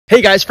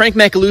Hey guys, Frank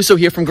Macaluso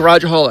here from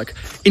Garageaholic.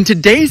 In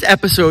today's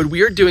episode,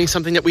 we are doing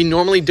something that we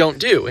normally don't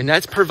do, and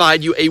that's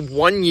provide you a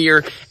 1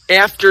 year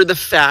after the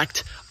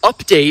fact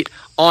update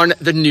on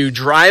the new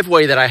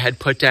driveway that I had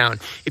put down.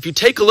 If you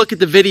take a look at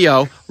the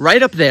video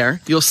right up there,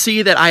 you'll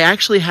see that I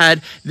actually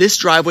had this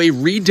driveway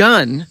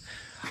redone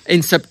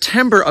in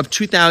September of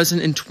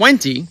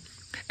 2020.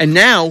 And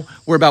now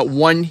we're about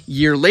 1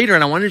 year later,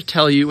 and I wanted to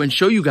tell you and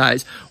show you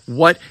guys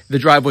what the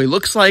driveway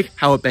looks like,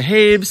 how it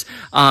behaves,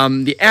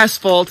 the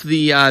asphalt,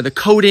 the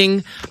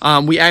coating.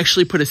 We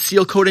actually put a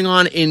seal coating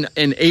on in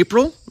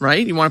April,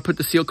 right? You want to put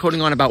the seal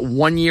coating on about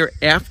 1 year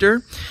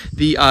after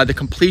the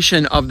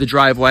completion of the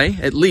driveway,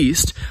 at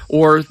least,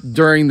 or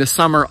during the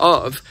summer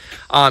of,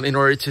 in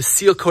order to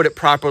seal coat it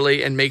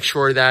properly and make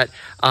sure that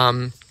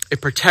it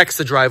protects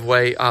the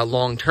driveway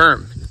long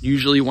term.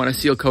 Usually you want to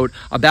seal coat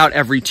about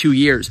every 2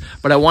 years.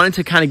 But I wanted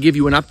to kind of give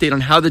you an update on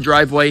how the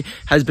driveway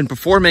has been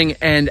performing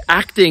and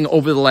acting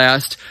over the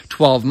last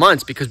 12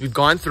 months, because we've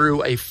gone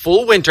through a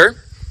full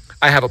winter.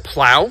 I have a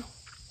plow,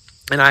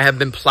 and I have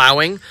been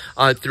plowing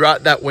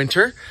throughout that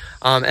winter.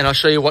 And I'll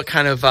show you what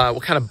kind of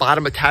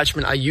bottom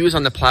attachment I use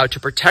on the plow to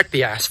protect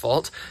the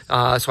asphalt,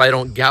 so I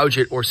don't gouge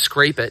it or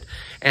scrape it.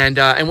 And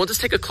we'll just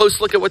take a close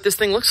look at what this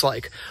thing looks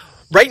like.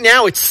 Right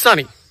now it's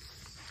sunny.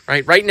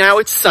 Right now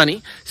it's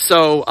sunny,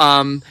 so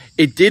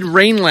it did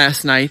rain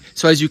last night.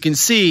 So as you can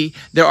see,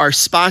 there are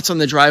spots on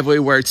the driveway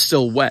where it's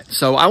still wet.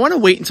 So I want to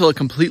wait until it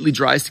completely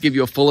dries to give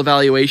you a full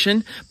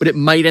evaluation, but it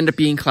might end up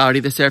being cloudy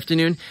this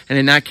afternoon. And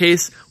in that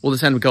case, we'll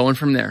just end up going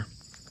from there.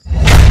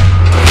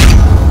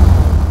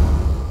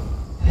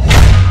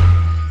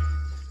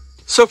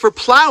 So for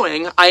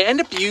plowing, I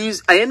ended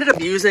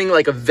up using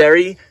like a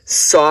very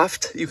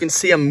soft, you can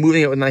see I'm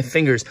moving it with my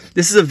fingers.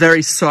 This is a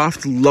very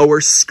soft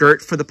lower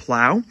skirt for the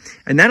plow,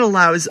 and that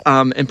allows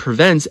and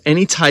prevents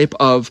any type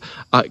of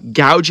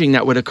gouging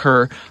that would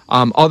occur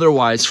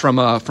otherwise from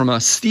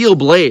a steel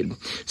blade.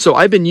 So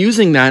I've been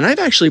using that, and I've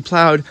actually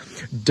plowed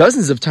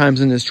dozens of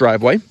times in this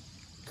driveway,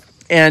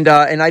 and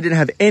I didn't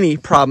have any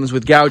problems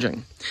with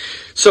gouging.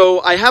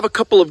 So I have a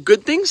couple of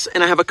good things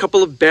and I have a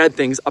couple of bad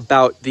things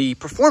about the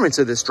performance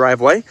of this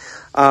driveway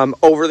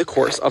over the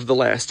course of the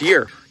last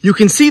year. You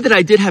can see that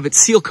I did have it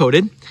seal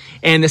coated,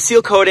 and the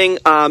seal coating,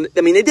 I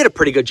mean, they did a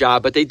pretty good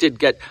job, but they did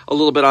get a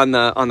little bit on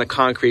the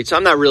concrete, so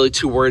I'm not really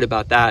too worried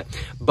about that.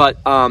 But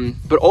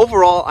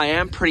overall, I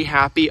am pretty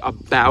happy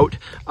about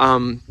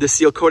the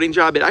seal coating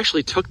job. It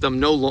actually took them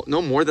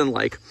no more than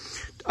like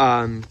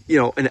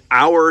an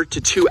hour to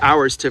 2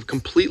 hours to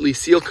completely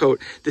seal coat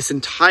this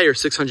entire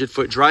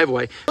 600-foot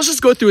driveway. Let's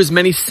just go through as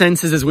many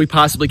senses as we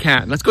possibly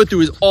can. Let's go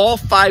through all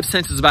 5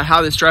 senses about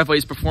how this driveway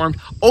has performed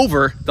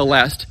over the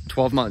last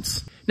 12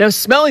 months. Now,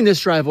 smelling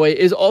this driveway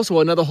is also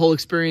another whole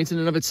experience in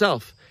and of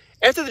itself.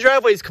 After the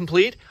driveway is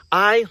complete,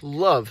 I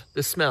love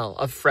the smell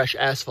of fresh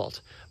asphalt.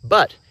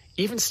 But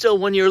even still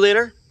 1 year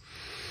later,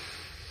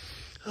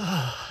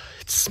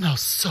 it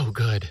smells so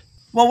good.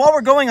 Well, while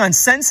we're going on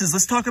senses,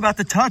 let's talk about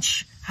the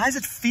touch. How does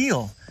it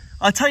feel?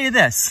 I'll tell you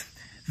this.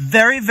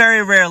 Very,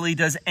 very rarely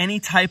does any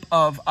type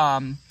of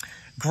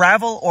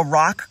gravel or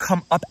rock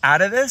come up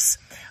out of this,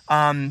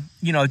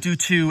 due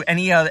to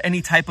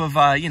any type of,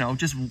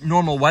 just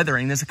normal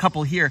weathering. There's a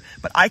couple here,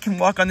 but I can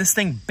walk on this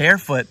thing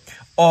barefoot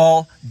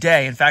all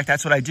day. In fact,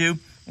 that's what I do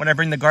when I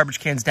bring the garbage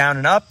cans down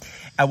and up.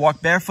 I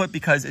walk barefoot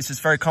because it's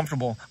just very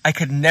comfortable. I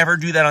could never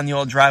do that on the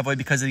old driveway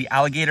because of the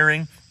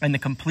alligatoring and the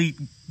complete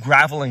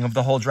graveling of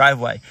the whole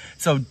driveway.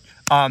 So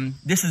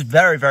this is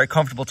very, very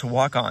comfortable to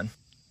walk on.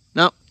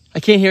 No, I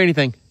can't hear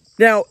anything.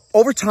 Now,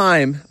 over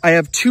time, I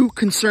have 2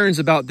 concerns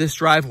about this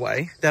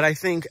driveway that I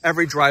think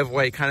every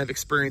driveway kind of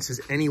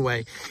experiences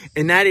anyway.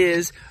 And that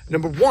is,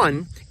 number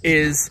 1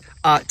 is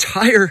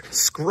tire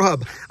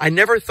scrub. I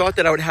never thought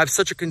that I would have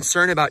such a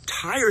concern about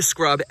tire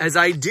scrub as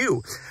I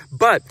do.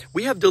 But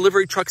we have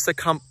delivery trucks that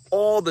come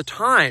all the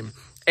time.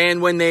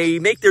 And when they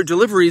make their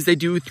deliveries, they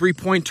do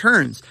 3-point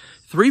turns.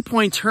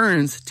 3-point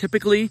turns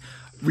typically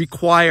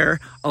require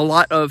a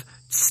lot of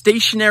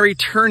stationary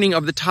turning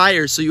of the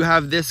tires. So you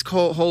have this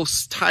whole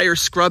tire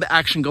scrub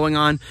action going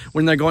on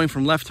when they're going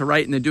from left to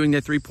right and they're doing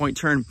their 3-point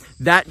turn.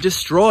 That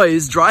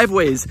destroys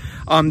driveways.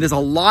 There's a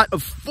lot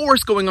of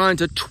force going on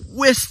to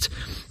twist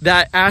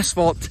that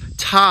asphalt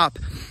top,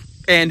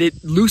 and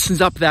it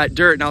loosens up that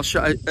dirt, and I'll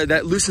show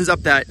that loosens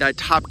up that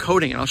top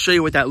coating, and I'll show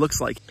you what that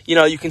looks like.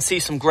 You can see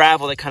some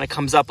gravel that kind of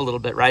comes up a little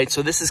bit, right?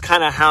 So this is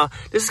kind of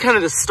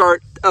the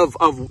start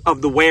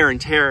of the wear and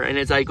tear. And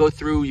as I go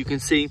through, you can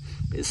see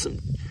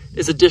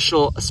there's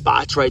additional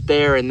spots right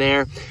there and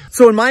there.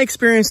 So in my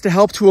experience, to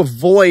help to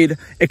avoid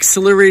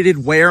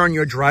accelerated wear on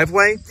your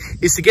driveway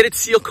is to get it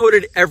seal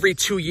coated every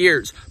 2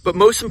 years. But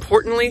most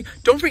importantly,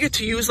 don't forget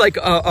to use like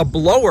a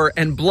blower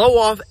and blow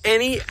off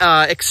any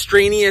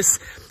extraneous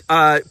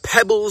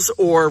pebbles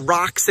or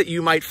rocks that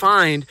you might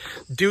find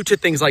due to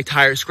things like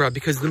tire scrub,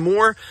 because the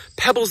more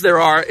pebbles there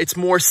are, it's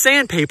more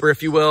sandpaper,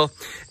 if you will,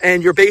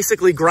 and you're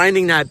basically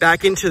grinding that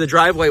back into the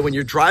driveway when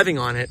you're driving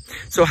on it.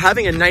 So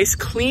having a nice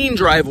clean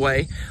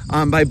driveway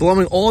by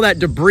blowing all that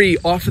debris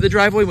off of the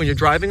driveway when you're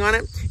driving on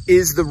it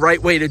is the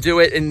right way to do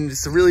it. And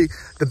it's really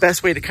the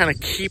best way to kind of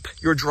keep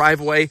your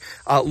driveway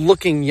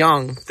looking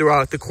young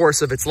throughout the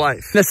course of its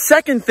life. The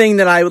second thing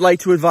that I would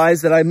like to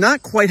advise that I'm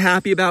not quite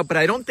happy about, but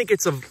I don't think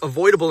it's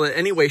avoidable in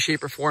any way,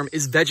 shape, or form,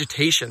 is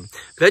vegetation.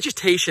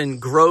 Vegetation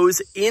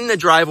grows in the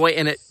driveway,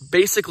 and it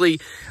basically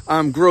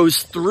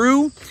grows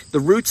through the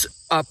roots,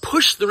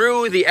 push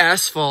through the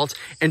asphalt,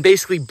 and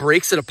basically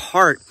breaks it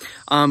apart,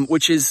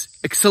 which is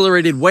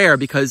accelerated wear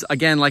because,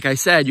 again, like I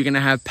said, you're going to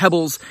have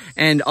pebbles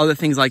and other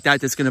things like that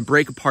that's going to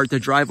break apart the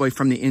driveway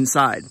from the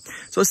inside.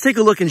 So let's take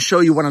a look and show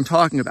you what I'm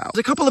talking about.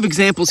 There's a couple of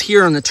examples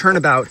here on the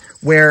turnabout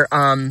where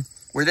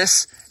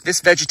this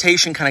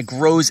vegetation kind of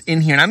grows in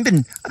here, and I've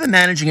been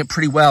managing it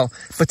pretty well,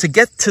 but to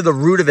get to the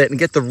root of it and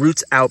get the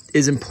roots out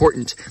is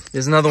important.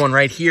 There's another one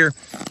right here,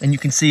 and you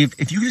can see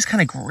if you just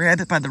kind of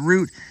grab it by the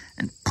root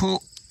and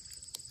pull.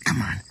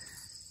 Come on,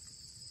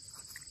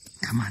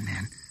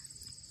 man.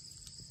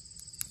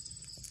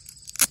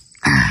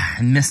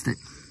 I missed it.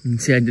 You can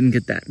see I didn't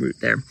get that root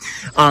there.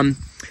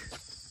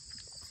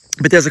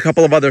 But there's a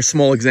couple of other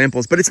small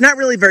examples, but it's not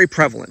really very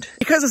prevalent.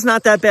 Because it's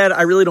not that bad,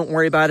 I really don't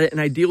worry about it,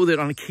 and I deal with it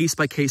on a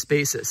case-by-case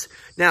basis.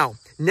 Now,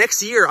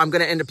 next year, I'm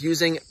going to end up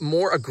using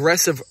more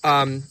aggressive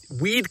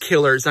weed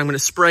killers. I'm going to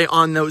spray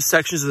on those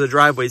sections of the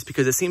driveways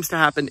because it seems to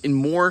happen in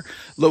more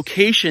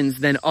locations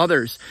than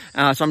others.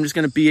 So I'm just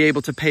going to be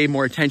able to pay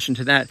more attention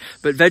to that.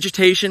 But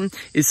vegetation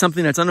is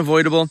something that's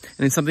unavoidable,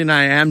 and it's something that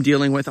I am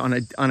dealing with on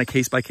a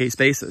case-by-case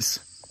basis.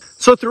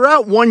 So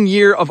throughout 1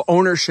 year of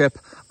ownership,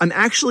 I'm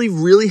actually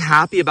really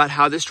happy about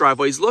how this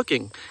driveway is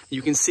looking.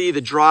 You can see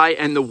the dry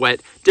and the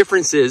wet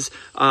differences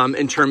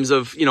in terms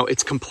of,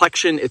 its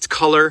complexion, its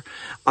color,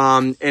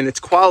 and its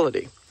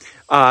quality.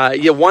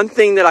 One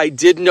thing that I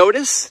did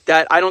notice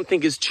that I don't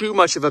think is too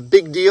much of a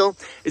big deal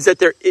is that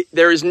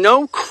there is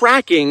no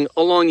cracking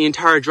along the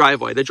entire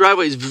driveway. The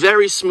driveway is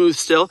very smooth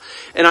still,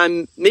 and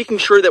I'm making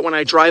sure that when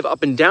I drive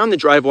up and down the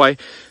driveway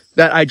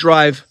that I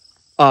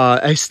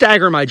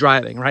stagger my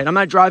driving, right? I'm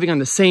not driving on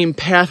the same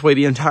pathway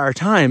the entire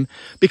time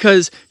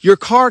because your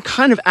car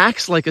kind of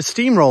acts like a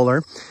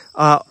steamroller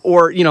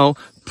or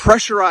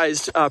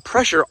pressurized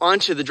pressure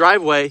onto the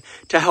driveway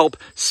to help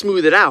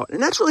smooth it out.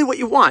 And that's really what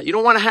you want. You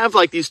don't want to have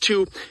like these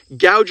two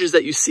gouges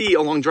that you see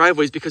along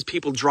driveways because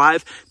people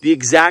drive the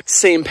exact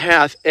same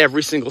path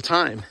every single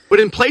time. But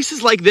in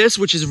places like this,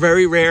 which is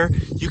very rare,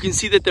 you can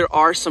see that there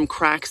are some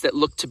cracks that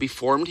look to be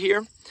formed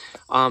here.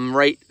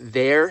 Right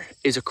there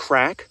is a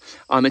crack.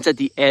 It's at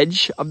the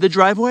edge of the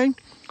driveway.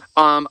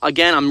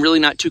 Again, I'm really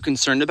not too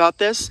concerned about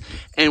this.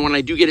 And when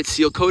I do get it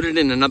seal coated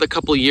in another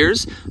couple of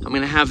years, I'm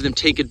going to have them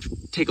take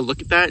a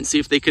look at that and see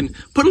if they can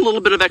put a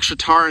little bit of extra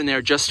tar in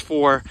there just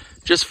for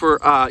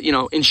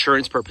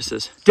insurance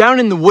purposes. Down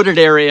in the wooded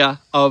area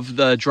of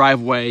the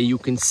driveway, you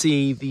can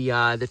see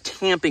the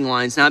tamping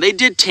lines. Now they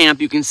did tamp.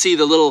 You can see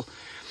the little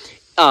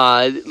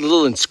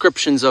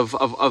inscriptions of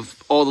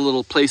all the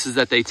little places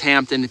that they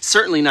tamped, and it's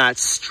certainly not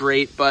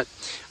straight, but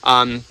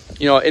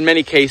in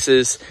many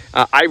cases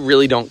I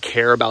really don't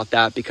care about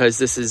that because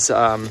this is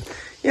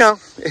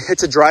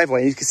it's a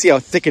driveway. You can see how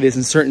thick it is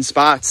in certain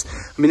spots.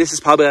 I mean, this is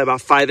probably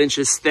about 5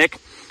 inches thick,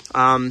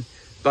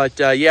 but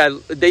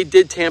they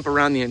did tamp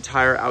around the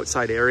entire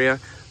outside area.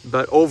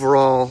 But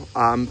overall,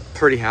 I'm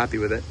pretty happy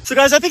with it. So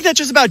guys, I think that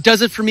just about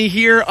does it for me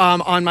here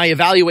on my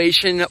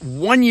evaluation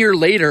 1 year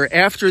later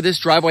after this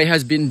driveway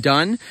has been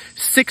done.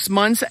 6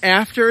 months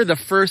after the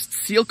first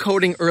seal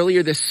coating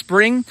earlier this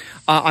spring.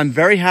 I'm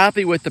very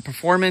happy with the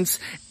performance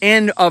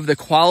and of the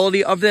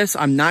quality of this.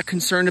 I'm not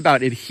concerned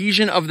about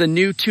adhesion of the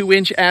new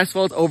 2-inch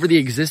asphalt over the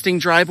existing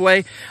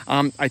driveway.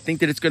 I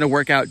think that it's going to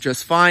work out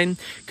just fine.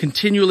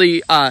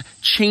 Continually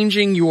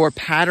changing your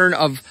pattern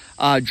of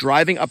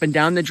driving up and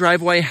down the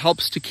driveway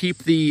helps to keep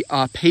the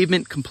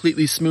pavement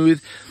completely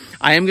smooth.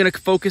 I am going to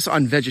focus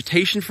on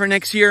vegetation for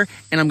next year,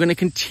 and I'm going to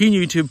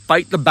continue to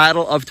fight the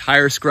battle of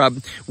tire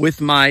scrub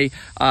with my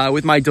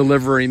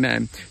delivery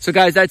men. So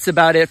guys, that's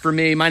about it for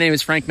me. My name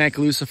is Frank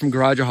Macaluso from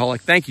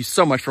Garageaholic. Thank you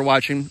so much for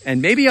watching,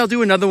 and maybe I'll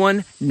do another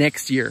one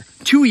next year,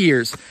 2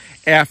 years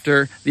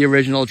after the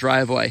original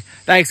driveway.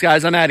 Thanks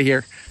guys, I'm out of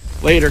here.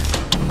 Later.